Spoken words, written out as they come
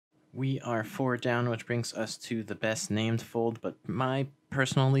We are 4 down, which brings us to the best named fold, but my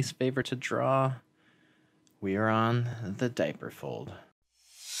personal least favorite to draw. We are on the diaper fold.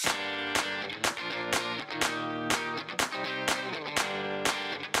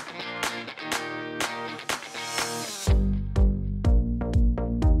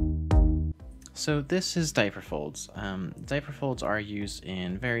 So this is diaper folds. Diaper folds are used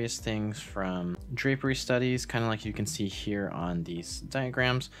in various things from drapery studies, kind of like you can see here on these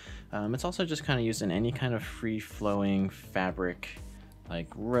diagrams. It's also just kind of used in any kind of free-flowing fabric like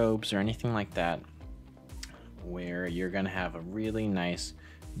robes or anything like that, where you're going to have a really nice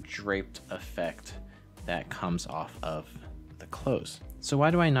draped effect that comes off of the clothes. So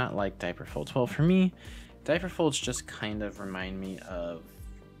why do I not like diaper folds? Well, for me, diaper folds just kind of remind me of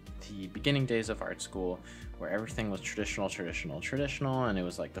the beginning days of art school, where everything was traditional, and it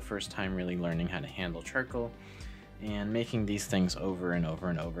was like the first time really learning how to handle charcoal, and making these things over and over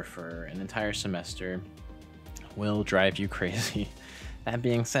and over for an entire semester will drive you crazy. That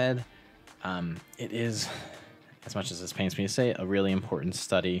being said, it is, as much as this pains me to say, a really important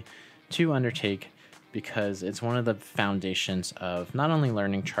study to undertake, because it's one of the foundations of not only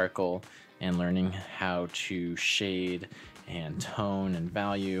learning charcoal and learning how to shade and tone and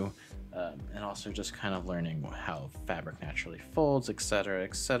value, and also just kind of learning how fabric naturally folds, etc.,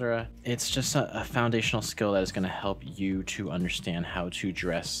 etc. It's just a foundational skill that is going to help you to understand how to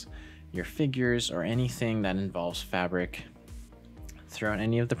dress your figures or anything that involves fabric throughout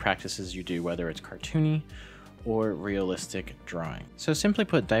any of the practices you do, whether it's cartoony or realistic drawing. So simply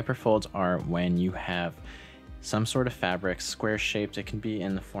put, diaper folds are when you have some sort of fabric, square shaped. It can be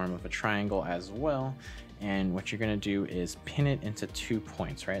in the form of a triangle as well. And what you're going to do is pin it into 2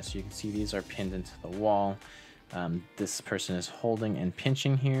 points, right? So you can see these are pinned into the wall. This person is holding and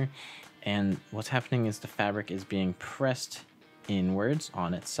pinching here. And what's happening is the fabric is being pressed inwards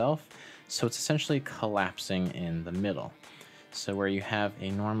on itself. So it's essentially collapsing in the middle. So where you have a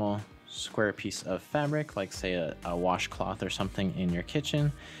normal square piece of fabric, like say a washcloth or something in your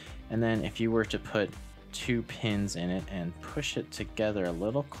kitchen, and then if you were to put 2 pins in it and push it together a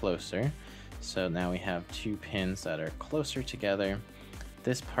little closer, so now we have 2 pins that are closer together,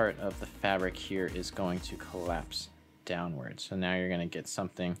 this part of the fabric here is going to collapse downwards. So now you're going to get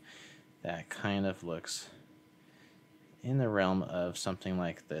something that kind of looks in the realm of something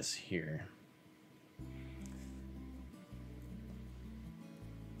like this here.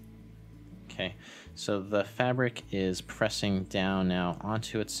 Okay, so the fabric is pressing down now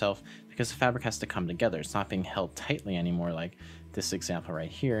onto itself because the fabric has to come together. It's not being held tightly anymore like this example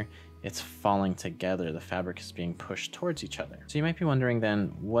right here. It's falling together. The fabric is being pushed towards each other. So you might be wondering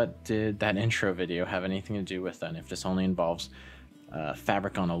then, what did that intro video have anything to do with then, if this only involves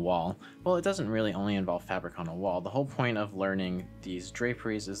fabric on a wall? Well, it doesn't really only involve fabric on a wall. The whole point of learning these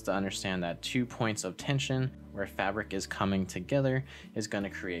draperies is to understand that 2 points of tension where fabric is coming together is going to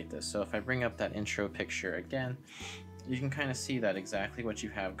create this. So if I bring up that intro picture again, you can kind of see that exactly what you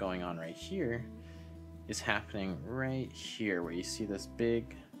have going on right here is happening right here, where you see this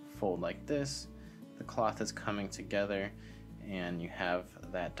big fold like this, the cloth is coming together, and you have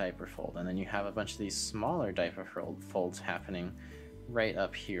that diaper fold, and then you have a bunch of these smaller diaper folds happening right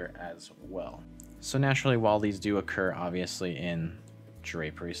up here as well. So naturally, while these do occur obviously in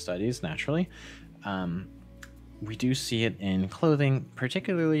drapery studies, naturally, we do see it in clothing,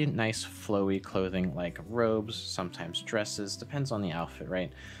 particularly nice flowy clothing like robes, sometimes dresses, depends on the outfit,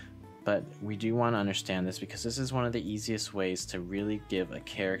 right? But we do want to understand this because this is one of the easiest ways to really give a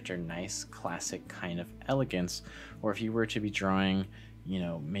character nice, classic kind of elegance. Or if you were to be drawing, you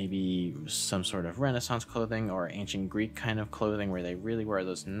know, maybe some sort of Renaissance clothing or ancient Greek kind of clothing where they really wear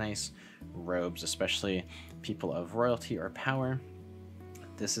those nice robes, especially people of royalty or power,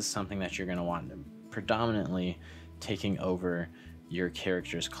 this is something that you're going to want predominantly taking over your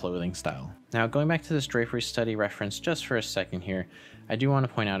character's clothing style. Now, going back to this drapery study reference just for a second here, I do want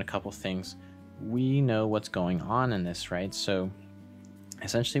to point out a couple things. We know what's going on in this, right? So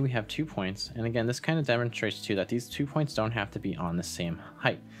essentially we have 2 points, and again, this kind of demonstrates too that these 2 points don't have to be on the same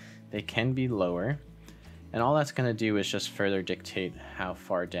height. They can be lower, and all that's going to do is just further dictate how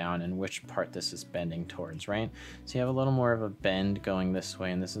far down and which part this is bending towards, right? So you have a little more of a bend going this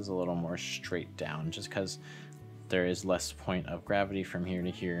way, and this is a little more straight down, just because there is less point of gravity from here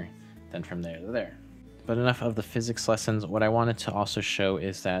to here than from there to there. But enough of the physics lessons. What I wanted to also show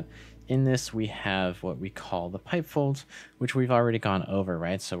is that in this we have what we call the pipe folds, which we've already gone over,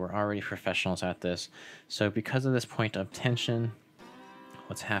 right? So we're already professionals at this. So because of this point of tension,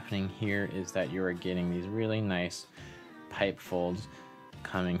 what's happening here is that you are getting these really nice pipe folds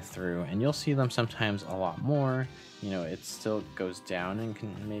coming through, and you'll see them sometimes a lot more. You know, it still goes down and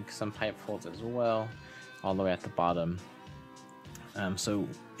can make some pipe folds as well, all the way at the bottom. So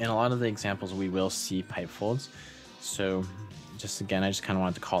in a lot of the examples, we will see pipe folds. So just again, I just kind of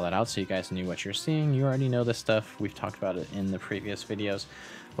wanted to call that out so you guys knew what you're seeing. You already know this stuff. We've talked about it in the previous videos,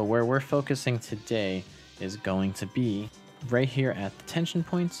 but where we're focusing today is going to be right here at the tension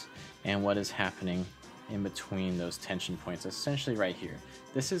points and what is happening in between those tension points, essentially right here.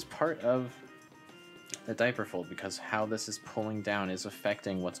 This is part of the diaper fold because how this is pulling down is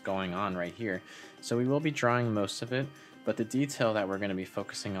affecting what's going on right here. So we will be drawing most of it, but the detail that we're going to be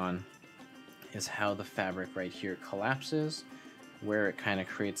focusing on is how the fabric right here collapses, where it kind of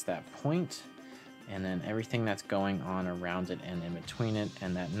creates that point, and then everything that's going on around it and in between it,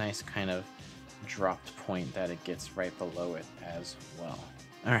 and that nice kind of dropped point that it gets right below it as well.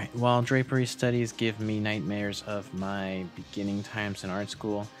 All right, while drapery studies give me nightmares of my beginning times in art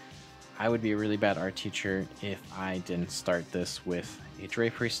school, I would be a really bad art teacher if I didn't start this with a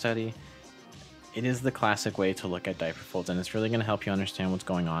drapery study. It is the classic way to look at diaper folds, and it's really going to help you understand what's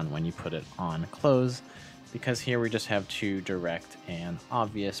going on when you put it on clothes, because here we just have two direct and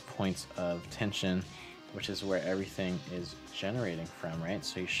obvious points of tension, which is where everything is generating from, right?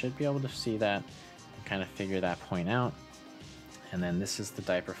 So you should be able to see that and kind of figure that point out. And then this is the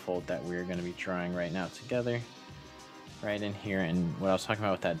diaper fold that we're going to be drawing right now together, right in here. And what I was talking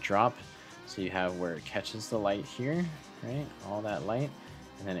about with that drop, so you have where it catches the light here, right? All that light.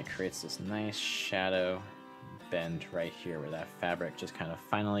 And then it creates this nice shadow bend right here where that fabric just kind of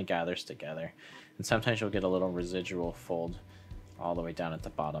finally gathers together. And sometimes you'll get a little residual fold all the way down at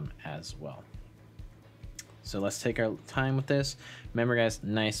the bottom as well. So let's take our time with this. Remember guys,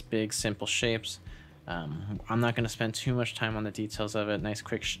 nice big simple shapes. I'm not going to spend too much time on the details of it. Nice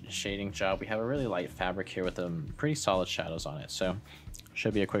quick shading job. We have a really light fabric here with pretty solid shadows on it, so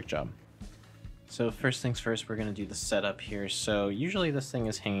should be a quick job. So first things first, we're going to do the setup here. So usually this thing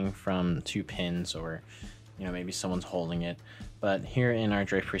is hanging from two pins, or you know, maybe someone's holding it, but here in our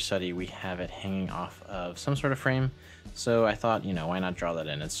drapery study we have it hanging off of some sort of frame. So I thought, you know, why not draw that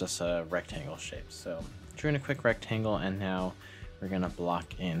in? It's just a rectangle shape. So drew in a quick rectangle, and now we're going to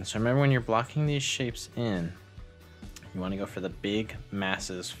block in. So remember, when you're blocking these shapes in, you want to go for the big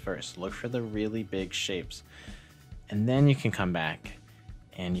masses first. Look for the really big shapes, and then you can come back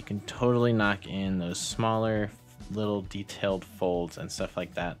and you can totally knock in those smaller little detailed folds and stuff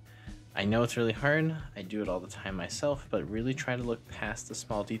like that. I know it's really hard. I do it all the time myself, but really try to look past the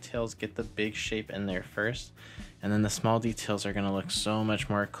small details, get the big shape in there first, and then the small details are going to look so much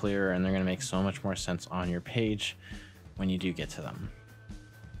more clearer, and they're going to make so much more sense on your page when you do get to them.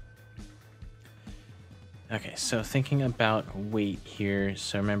 Okay, so thinking about weight here,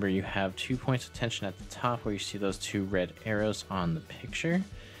 so remember you have 2 points of tension at the top where you see those two red arrows on the picture,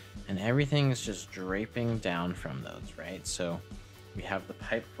 and everything is just draping down from those, right? So we have the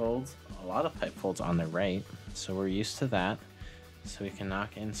pipe folds, a lot of pipe folds on the right, so we're used to that. So we can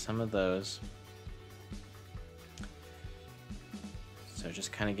knock in some of those. So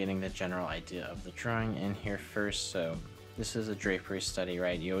just kind of getting the general idea of the drawing in here first. So this is a drapery study,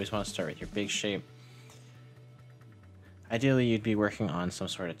 right? You always want to start with your big shape. Ideally, you'd be working on some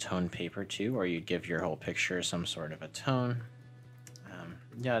sort of toned paper too, or you'd give your whole picture some sort of a tone.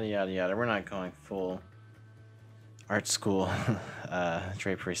 Yada, yada, yada. We're not going full art school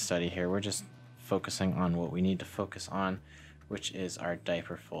drapery study here. We're just focusing on what we need to focus on, which is our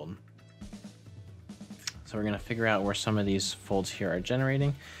diaper fold. So we're going to figure out where some of these folds here are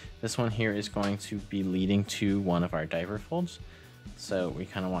generating. This one here is going to be leading to one of our diaper folds. So we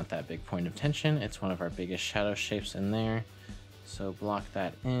kind of want that big point of tension. It's one of our biggest shadow shapes in there. So block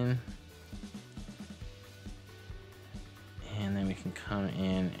that in. And then we can come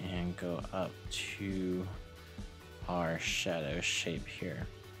in and go up to our shadow shape here.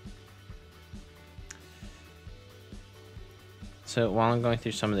 So while I'm going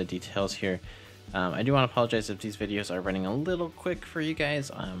through some of the details here, I do want to apologize if these videos are running a little quick for you guys.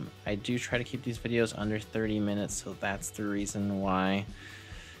 I do try to keep these videos under 30 minutes, so that's the reason why.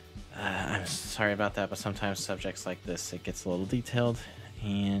 I'm sorry about that, but sometimes subjects like this, it gets a little detailed,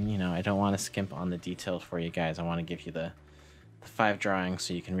 and you know, I don't want to skimp on the details for you guys. I want to give you the 5 drawings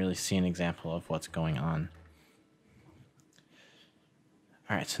so you can really see an example of what's going on.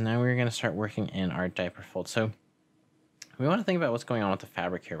 Alright, so now we're going to start working in our diaper fold. So we want to think about what's going on with the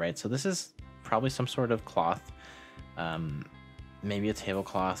fabric here, right? So this is probably some sort of cloth, maybe a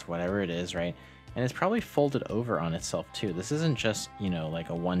tablecloth, whatever it is, right? And it's probably folded over on itself too. This isn't just, you know, like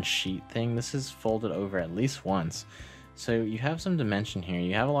a one sheet thing. This is folded over at least once. So you have some dimension here.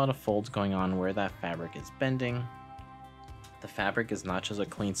 You have a lot of folds going on where that fabric is bending. The fabric is not just a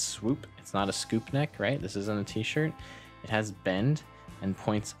clean swoop. It's not a scoop neck, right? This isn't a t-shirt. It has bend and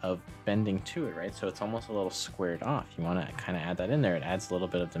points of bending to it, right? So it's almost a little squared off. You want to kind of add that in there. It adds a little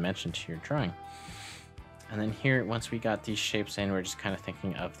bit of dimension to your drawing. And then here, once we got these shapes in, we're just kind of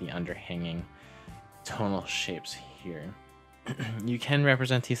thinking of the underhanging tonal shapes here. You can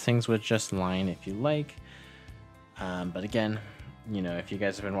represent these things with just line if you like. But again, you know, if you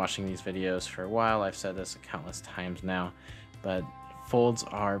guys have been watching these videos for a while, I've said this countless times now, but folds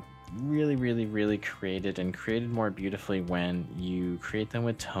are really created and created more beautifully when you create them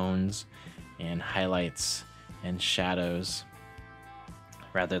with tones and highlights and shadows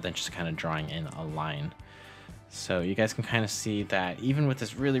rather than just kind of drawing in a line. So you guys can kind of see that even with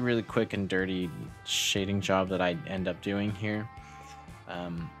this really quick and dirty shading job that I end up doing here,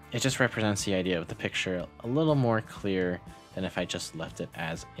 it just represents the idea of the picture a little more clear than if I just left it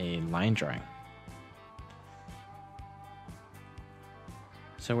as a line drawing.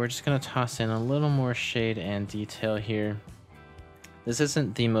 So we're just going to toss in a little more shade and detail here. This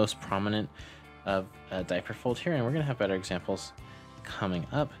isn't the most prominent of a diaper fold here, and we're going to have better examples coming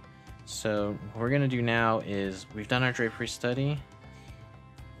up. So what we're going to do now is we've done our drapery study.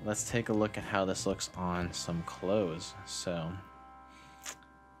 Let's take a look at how this looks on some clothes. So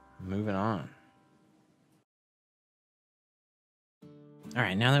moving on. All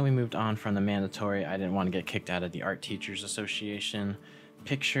right, now that we moved on from the mandatory, I didn't want to get kicked out of the Art Teachers Association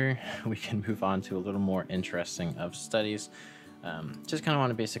picture, we can move on to a little more interesting of studies. Just kind of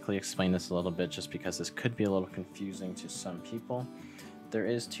want to basically explain this a little bit just because this could be a little confusing to some people. There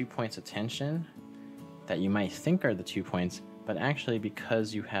is 2 points of tension that you might think are the 2 points, but actually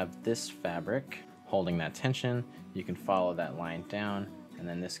because you have this fabric holding that tension, you can follow that line down, and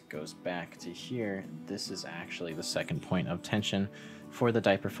then this goes back to here. This is actually the second point of tension for the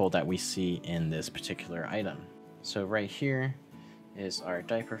diaper fold that we see in this particular item. So right here is our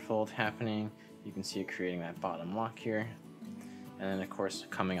diaper fold happening. You can see it creating that bottom lock here. And then of course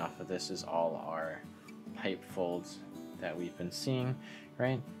coming off of this is all our pipe folds that we've been seeing,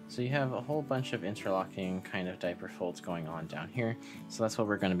 right? So you have a whole bunch of interlocking kind of diaper folds going on down here. So that's what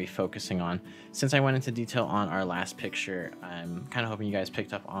we're going to be focusing on. Since I went into detail on our last picture, I'm kind of hoping you guys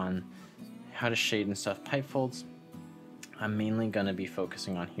picked up on how to shade and stuff pipe folds. I'm mainly going to be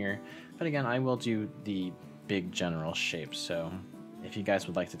focusing on here, but again, I will do the big general shapes. So if you guys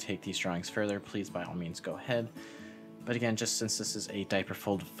would like to take these drawings further, please by all means go ahead. But again, just since this is a diaper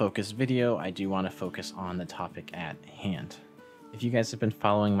fold focused video, I do want to focus on the topic at hand. If you guys have been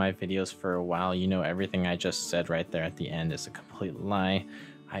following my videos for a while, you know everything I just said right there at the end is a complete lie.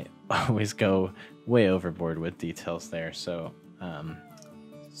 I always go way overboard with details there, so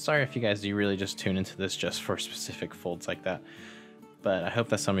sorry if you guys do really just tune into this just for specific folds like that. But I hope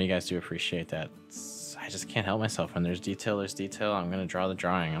that some of you guys do appreciate that. I just can't help myself. When there's detail, there's detail. I'm going to draw the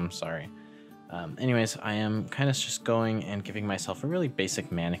drawing. I'm sorry. Anyways, I am kind of just going and giving myself a really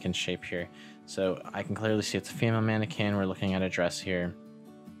basic mannequin shape here. So I can clearly see it's a female mannequin. We're looking at a dress here.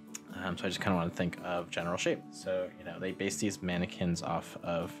 So I just kind of want to think of general shape. So, you know, they base these mannequins off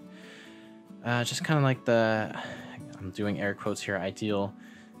of just kind of like the, I'm doing air quotes here, ideal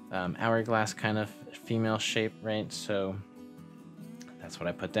hourglass kind of female shape, right? So that's what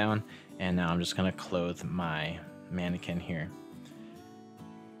I put down. And now I'm just going to clothe my mannequin here.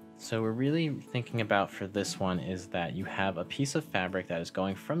 So we're really thinking about for this one is that you have a piece of fabric that is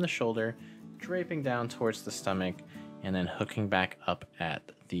going from the shoulder, draping down towards the stomach, and then hooking back up at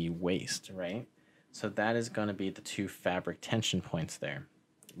the waist, right? So that is going to be the 2 fabric tension points there.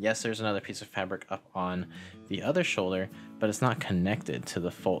 Yes, there's another piece of fabric up on the other shoulder, but it's not connected to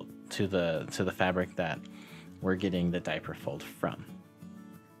the fold, to the fabric that we're getting the diaper fold from.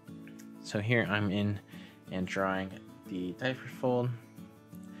 So here I'm in and drawing the diaper fold.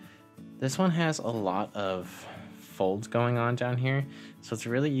 This one has a lot of folds going on down here, so it's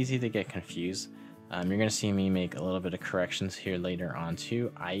really easy to get confused. You're going to see me make a little bit of corrections here later on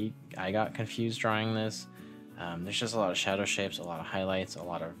too. I got confused drawing this. There's just a lot of shadow shapes, a lot of highlights, a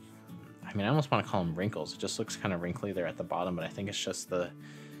lot of, I mean, I almost want to call them wrinkles. It just looks kind of wrinkly there at the bottom, but I think it's just the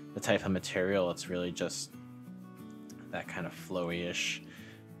type of material. It's really just that kind of flowy-ish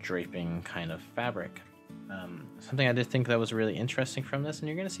draping kind of fabric. Something I did think that was really interesting from this, and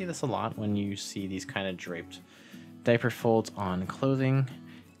you're going to see this a lot when you see these kind of draped diaper folds on clothing,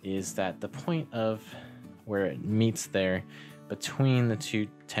 is that the point of where it meets there between the 2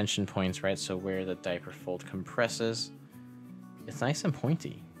 tension points, right? So where the diaper fold compresses, it's nice and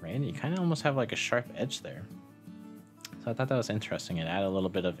pointy, right? You kind of almost have like a sharp edge there. So I thought that was interesting. It added a little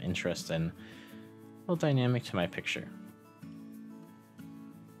bit of interest and a little dynamic to my picture.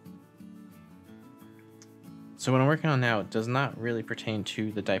 So what I'm working on now does not really pertain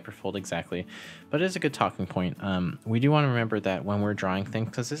to the diaper fold exactly, but it is a good talking point. We do want to remember that when we're drawing things,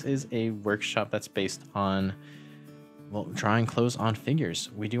 because this is a workshop that's based on, well, drawing clothes on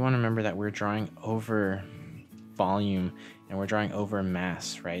figures, we do want to remember that we're drawing over volume and we're drawing over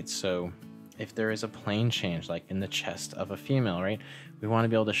mass, right? So if there is a plane change, like in the chest of a female, right, we want to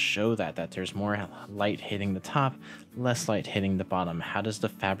be able to show that there's more light hitting the top, less light hitting the bottom. How does the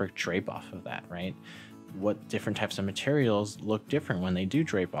fabric drape off of that, right? What different types of materials look different when they do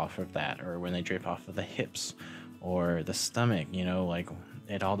drape off of that, or when they drape off of the hips or the stomach, you know, like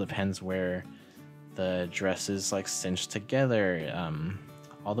it all depends where the dress is like cinched together.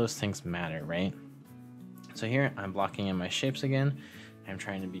 All those things matter, right? So here I'm blocking in my shapes again. I'm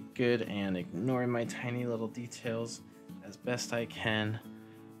trying to be good and ignore my tiny little details as best I can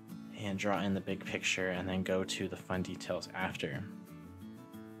and draw in the big picture and then go to the fun details after.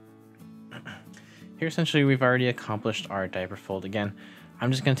 Here, essentially, we've already accomplished our diaper fold. Again,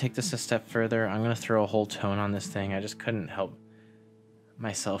 I'm just going to take this a step further. I'm going to throw a whole tone on this thing. I just couldn't help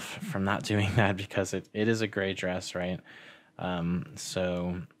myself from not doing that because it is a gray dress, right?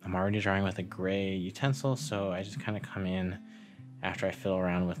 So I'm already drawing with a gray utensil, so I just kind of come in after I fiddle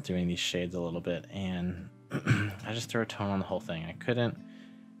around with doing these shades a little bit, and I just throw a tone on the whole thing. I couldn't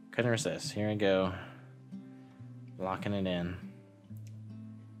resist. Here I go, locking it in.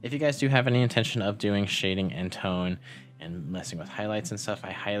 If you guys do have any intention of doing shading and tone and messing with highlights and stuff,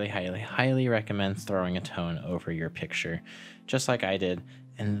 I highly recommend throwing a tone over your picture, just like I did,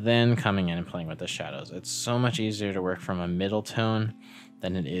 and then coming in and playing with the shadows. It's so much easier to work from a middle tone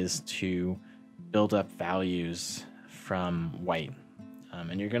than it is to build up values from white.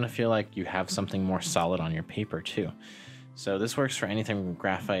 And you're going to feel like you have something more solid on your paper too. So this works for anything from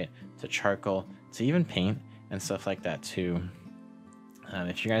graphite to charcoal to even paint and stuff like that too.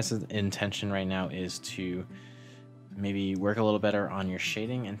 If your guys' intention right now is to maybe work a little better on your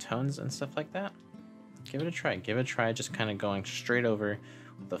shading and tones and stuff like that, give it a try. Give it a try just kind of going straight over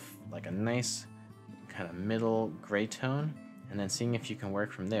with like a nice kind of middle gray tone, and then seeing if you can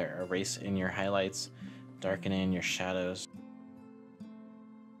work from there. Erase in your highlights, darken in your shadows.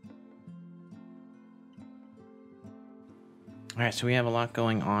 Alright, so we have a lot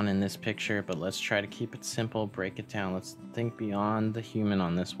going on in this picture, but let's try to keep it simple, break it down. Let's think beyond the human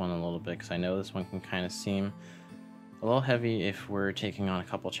on this one a little bit, because I know this one can kind of seem a little heavy if we're taking on a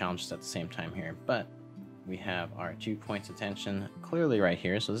couple challenges at the same time here. But we have our 2 points of tension clearly right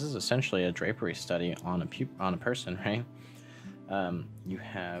here, so this is essentially a drapery study on a person, right? You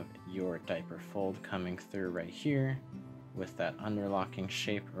have your diaper fold coming through right here with that underlocking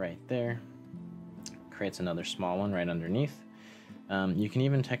shape right there. Creates another small one right underneath. You can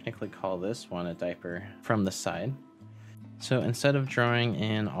even technically call this one a diaper from the side. So instead of drawing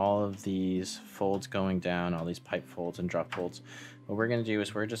in all of these folds going down, all these pipe folds and drop folds, what we're going to do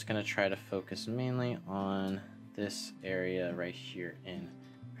is we're just going to try to focus mainly on this area right here in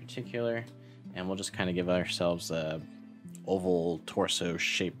particular, and we'll just kind of give ourselves a oval torso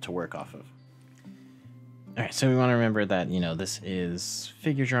shape to work off of. Alright, so we want to remember that, you know, this is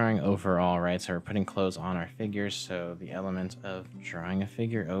figure drawing overall, right? So we're putting clothes on our figures, so the element of drawing a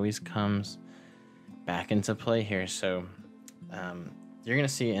figure always comes back into play here. So you're going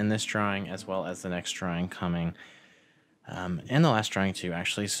to see in this drawing as well as the next drawing coming, and the last drawing too,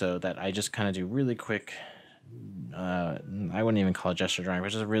 actually, so that I just kind of do really quick, I wouldn't even call it gesture drawing, but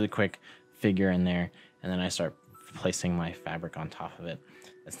just a really quick figure in there, and then I start placing my fabric on top of it.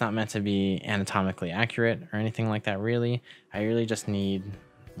 It's not meant to be anatomically accurate or anything like that, really. I really just need,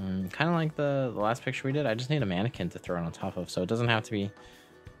 kind of like the last picture we did, I just need a mannequin to throw it on top of. So it doesn't have to be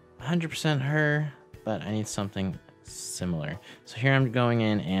 100% her, but I need something similar. So here I'm going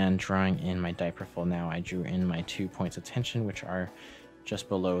in and drawing in my diaper fold now. I drew in my 2 points of tension, which are just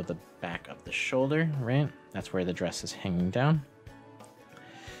below the back of the shoulder, right? That's where the dress is hanging down.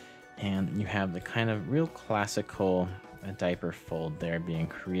 And you have the kind of real classical diaper fold there being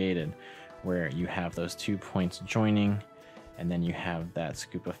created, where you have those 2 points joining, and then you have that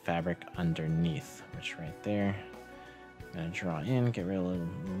scoop of fabric underneath, which right there, I'm going to draw in, get rid of a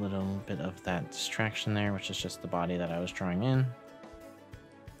little bit of that distraction there, which is just the body that I was drawing in.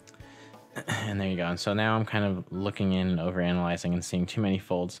 And there you go. And so now I'm kind of looking in and overanalyzing and seeing too many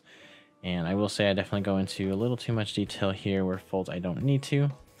folds. And I will say I definitely go into a little too much detail here where folds I don't need to.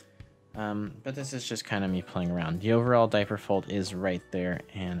 But this is just kind of me playing around. The overall diaper fold is right there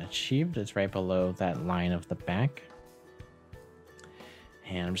and achieved. It's right below that line of the back.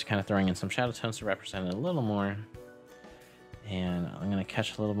 And I'm just kind of throwing in some shadow tones to represent it a little more. And I'm going to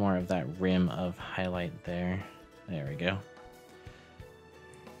catch a little more of that rim of highlight there. There we go.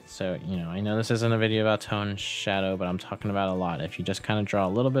 So, you know, I know this isn't a video about tone and shadow, but I'm talking about a lot. If you just kind of draw a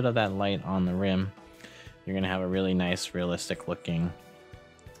little bit of that light on the rim, you're going to have a really nice, realistic looking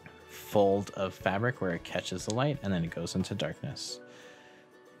fold of fabric where it catches the light and then it goes into darkness.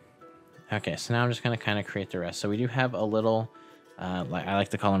 Okay, so now I'm just going to kind of create the rest. So we do have a little, like I like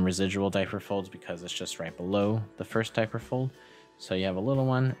to call them residual diaper folds because it's just right below the first diaper fold. So you have a little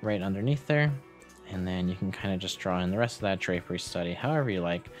one right underneath there. And then you can kind of just draw in the rest of that drapery study however you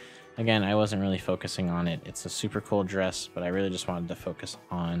like. Again, I wasn't really focusing on it. It's a super cool dress, but I really just wanted to focus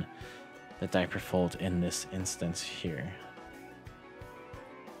on the diaper fold in this instance here.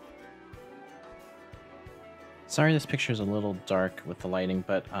 Sorry this picture is a little dark with the lighting,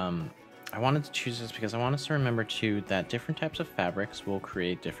 but I wanted to choose this because I want us to remember too that different types of fabrics will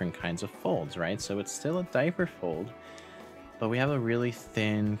create different kinds of folds, right? So it's still a diaper fold, but we have a really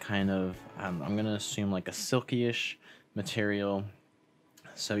thin kind of, I'm going to assume like a silky-ish material.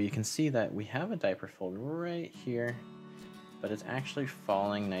 So you can see that we have a diaper fold right here, but it's actually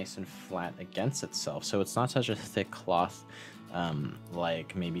falling nice and flat against itself. So it's not such a thick cloth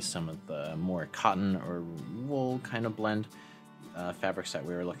like maybe some of the more cotton or wool kind of blend fabrics that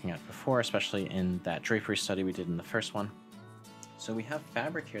we were looking at before, especially in that drapery study we did in the first one. So we have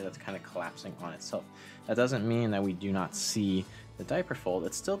fabric here that's kind of collapsing on itself. That doesn't mean that we do not see the diaper fold.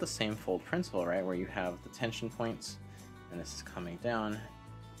 It's still the same fold principle, right? Where you have the tension points, and this is coming down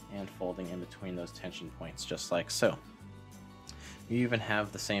and folding in between those tension points, just like so. You even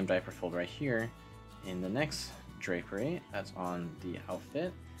have the same diaper fold right here in the next drapery that's on the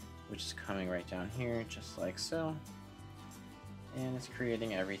outfit, which is coming right down here, just like so. And it's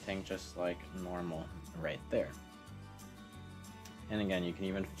creating everything just like normal right there. And again, you can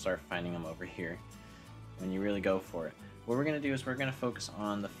even start finding them over here when you really go for it. What we're going to do is we're going to focus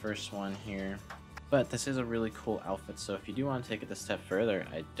on the first one here. But this is a really cool outfit, so if you do want to take it a step further,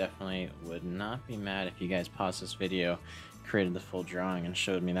 I definitely would not be mad if you guys paused this video, created the full drawing, and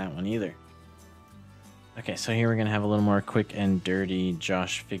showed me that one either. Okay, so here we're going to have a little more quick and dirty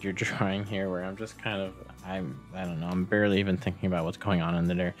Josh figure drawing here, where I'm just kind of, I don't know, I'm barely even thinking about what's going on in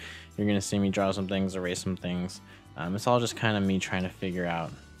there. You're going to see me draw some things, erase some things. It's all just kind of me trying to figure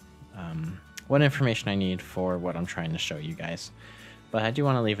out what information I need for what I'm trying to show you guys. But I do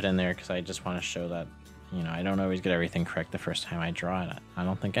want to leave it in there because I just want to show that, you know, I don't always get everything correct the first time I draw it. I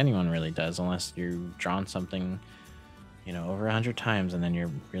don't think anyone really does unless you've drawn something, you know, over 100 times and then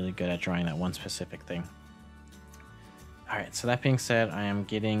you're really good at drawing that one specific thing. Alright, so that being said, I am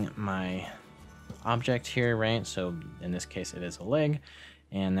getting my object here, right? So in this case it is a leg,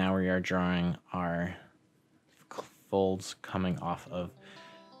 and now we are drawing our folds coming off of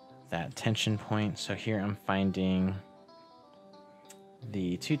that tension point. So here I'm finding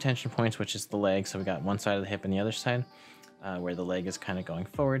the two tension points, which is the leg. So we got one side of the hip and the other side where the leg is kind of going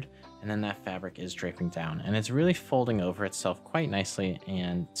forward, and then that fabric is draping down, and it's really folding over itself quite nicely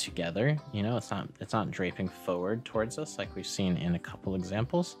and together. You know, it's not draping forward towards us like we've seen in a couple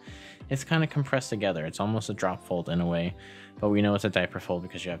examples. It's kind of compressed together. It's almost a drop fold in a way, but we know it's a diaper fold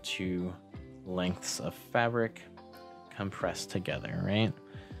because you have two lengths of fabric compressed together, right?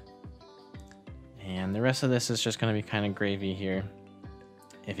 And the rest of this is just going to be kind of gravy here.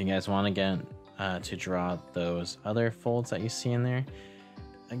 If you guys want to get to draw those other folds that you see in there,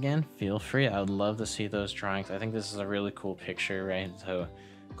 again, feel free. I would love to see those drawings. I think this is a really cool picture, right? So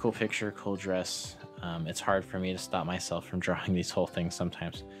cool picture, cool dress. It's hard for me to stop myself from drawing these whole things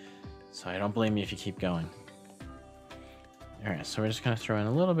sometimes, so I don't blame you if you keep going. All right, so we're just going to throw in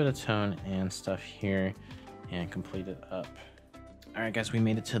a little bit of tone and stuff here and complete it up. All right, guys, we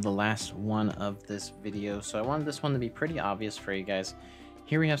made it to the last one of this video. So I wanted this one to be pretty obvious for you guys.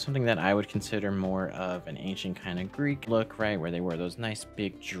 Here we have something that I would consider more of an ancient kind of Greek look, right? Where they wear those nice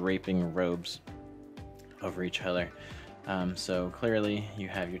big draping robes over each other. So clearly you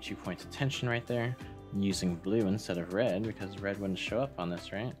have your 2 points of tension right there. I'm using blue instead of red because red wouldn't show up on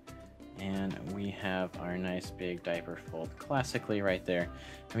this, right? And we have our nice big diaper fold classically right there.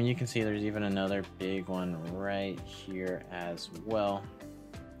 I mean, you can see there's even another big one right here as well.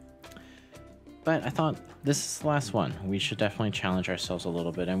 But I thought this is the last one. We should definitely challenge ourselves a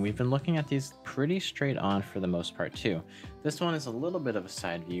little bit, and we've been looking at these pretty straight on for the most part too. This one is a little bit of a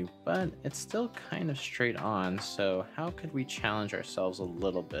side view, but it's still kind of straight on, so how could we challenge ourselves a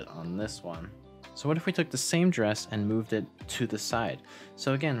little bit on this one? So what if we took the same dress and moved it to the side?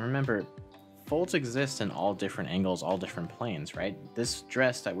 So again, remember, folds exist in all different angles, all different planes, right? This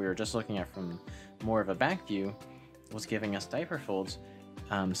dress that we were just looking at from more of a back view was giving us diaper folds.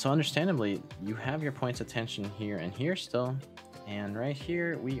 So understandably, you have your points of tension here and here still, and right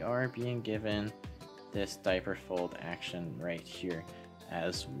here we are being given this diaper fold action right here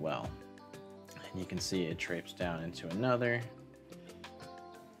as well. And you can see it drapes down into another,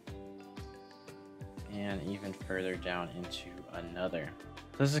 and even further down into another.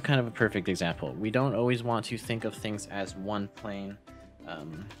 This is kind of a perfect example. We don't always want to think of things as one plane.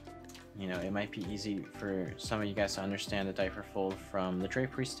 You know, it might be easy for some of you guys to understand a diaper fold from the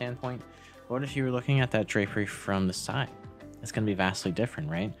drapery standpoint. But what if you were looking at that drapery from the side? It's going to be vastly different,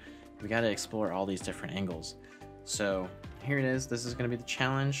 right? We got to explore all these different angles. So here it is. This is going to be the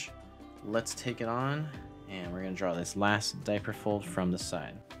challenge. Let's take it on, and we're going to draw this last diaper fold from the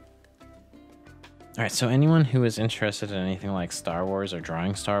side. All right, so anyone who is interested in anything like Star Wars or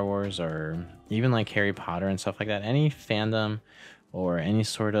drawing Star Wars or even like Harry Potter and stuff like that, any fandom or any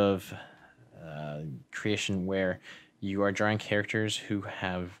sort of creation where you are drawing characters who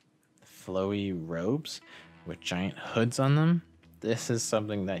have flowy robes with giant hoods on them, this is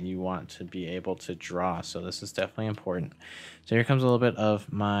something that you want to be able to draw. So this is definitely important. So here comes a little bit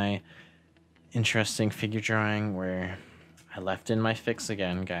of my interesting figure drawing where I left in my fix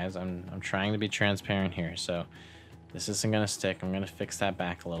again, guys. I'm trying to be transparent here, so this isn't gonna stick. I'm gonna fix that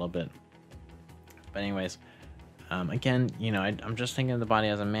back a little bit. But anyways, again, you know, I'm just thinking of the body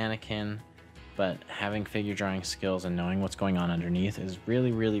as a mannequin, but having figure drawing skills and knowing what's going on underneath is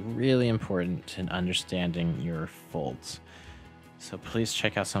really, really, really important in understanding your folds. So please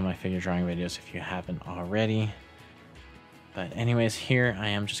check out some of my figure drawing videos if you haven't already. But anyways, here I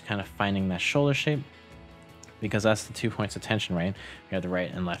am just kind of finding that shoulder shape, because that's the 2 points of tension, right? We have the right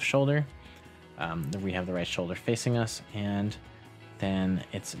and left shoulder. We have the right shoulder facing us, and then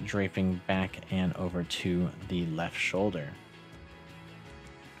it's draping back and over to the left shoulder.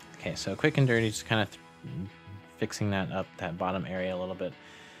 Okay, so quick and dirty, just kind of fixing that up, that bottom area a little bit.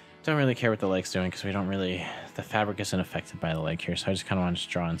 Don't really care what the leg's doing because we don't really, the fabric isn't affected by the leg here, so I just kind of want to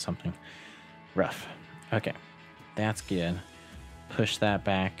draw in something rough. Okay, that's good. Push that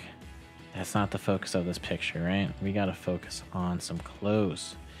back. That's not the focus of this picture, right? We got to focus on some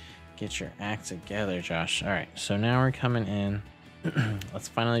clothes. Get your act together, Josh. All right, so now we're coming in. Let's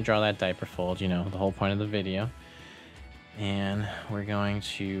finally draw that diaper fold, you know, the whole point of the video. And we're going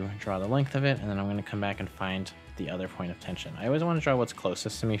to draw the length of it, and then I'm going to come back and find the other point of tension. I always want to draw what's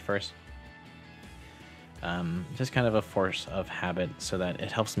closest to me first. Just kind of a force of habit so that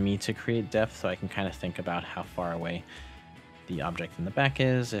it helps me to create depth, so I can kind of think about how far away the object in the back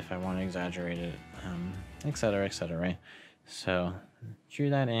is, if I want to exaggerate it, etc, right? So drew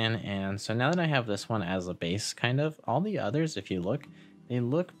that in, and so now that I have this one as a base, kind of all the others, if you look, they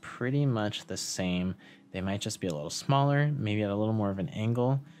look pretty much the same. They might just be a little smaller, maybe at a little more of an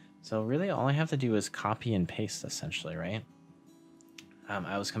angle. So really all I have to do is copy and paste, essentially, right?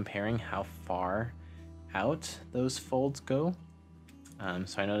 I was comparing how far out those folds go.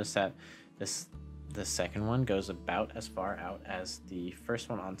 So I noticed that the second one goes about as far out as the first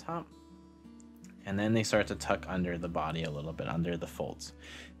one on top, and then they start to tuck under the body a little bit, under the folds.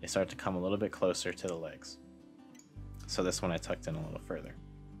 They start to come a little bit closer to the legs. So this one I tucked in a little further.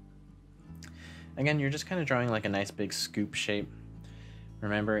 Again, you're just kind of drawing like a nice big scoop shape.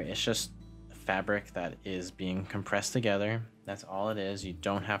 Remember, it's just fabric that is being compressed together. That's all it is. You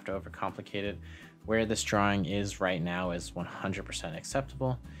don't have to overcomplicate it. Where this drawing is right now is 100%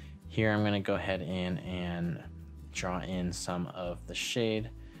 acceptable. Here I'm going to go ahead in and draw in some of the shade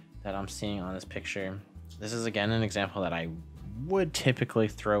that I'm seeing on this picture. This is again an example that I would typically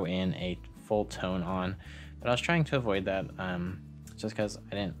throw in a full tone on, but I was trying to avoid that just because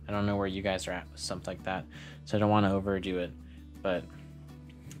I don't know where you guys are at with something like that, so I don't want to overdo it. But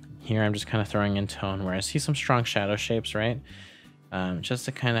here I'm just kind of throwing in tone where I see some strong shadow shapes, right? Just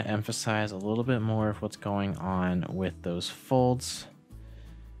to kind of emphasize a little bit more of what's going on with those folds,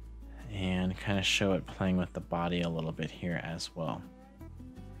 and kind of show it playing with the body a little bit here as well.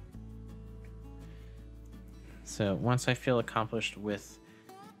 So once I feel accomplished with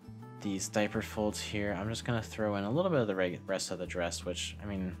these diaper folds here, I'm just going to throw in a little bit of the rest of the dress, which, I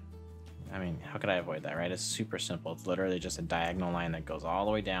mean, how could I avoid that, right? It's super simple. It's literally just a diagonal line that goes all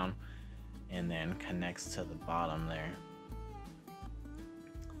the way down and then connects to the bottom there.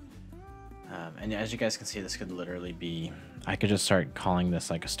 And as you guys can see, this could literally be, I could just start calling this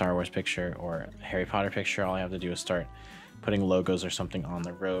like a Star Wars picture or a Harry Potter picture. All I have to do is start putting logos or something on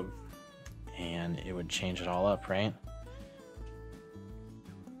the robe, and it would change it all up, right?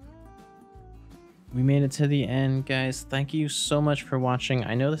 We made it to the end, guys. Thank you so much for watching.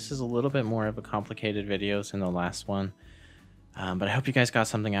 I know this is a little bit more of a complicated video than the last one, but I hope you guys got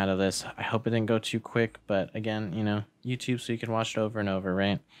something out of this. I hope it didn't go too quick, but again, you know, YouTube, so you can watch it over and over,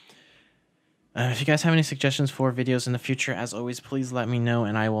 right? If you guys have any suggestions for videos in the future, as always, please let me know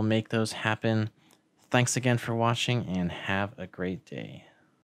and I will make those happen. Thanks again for watching and have a great day.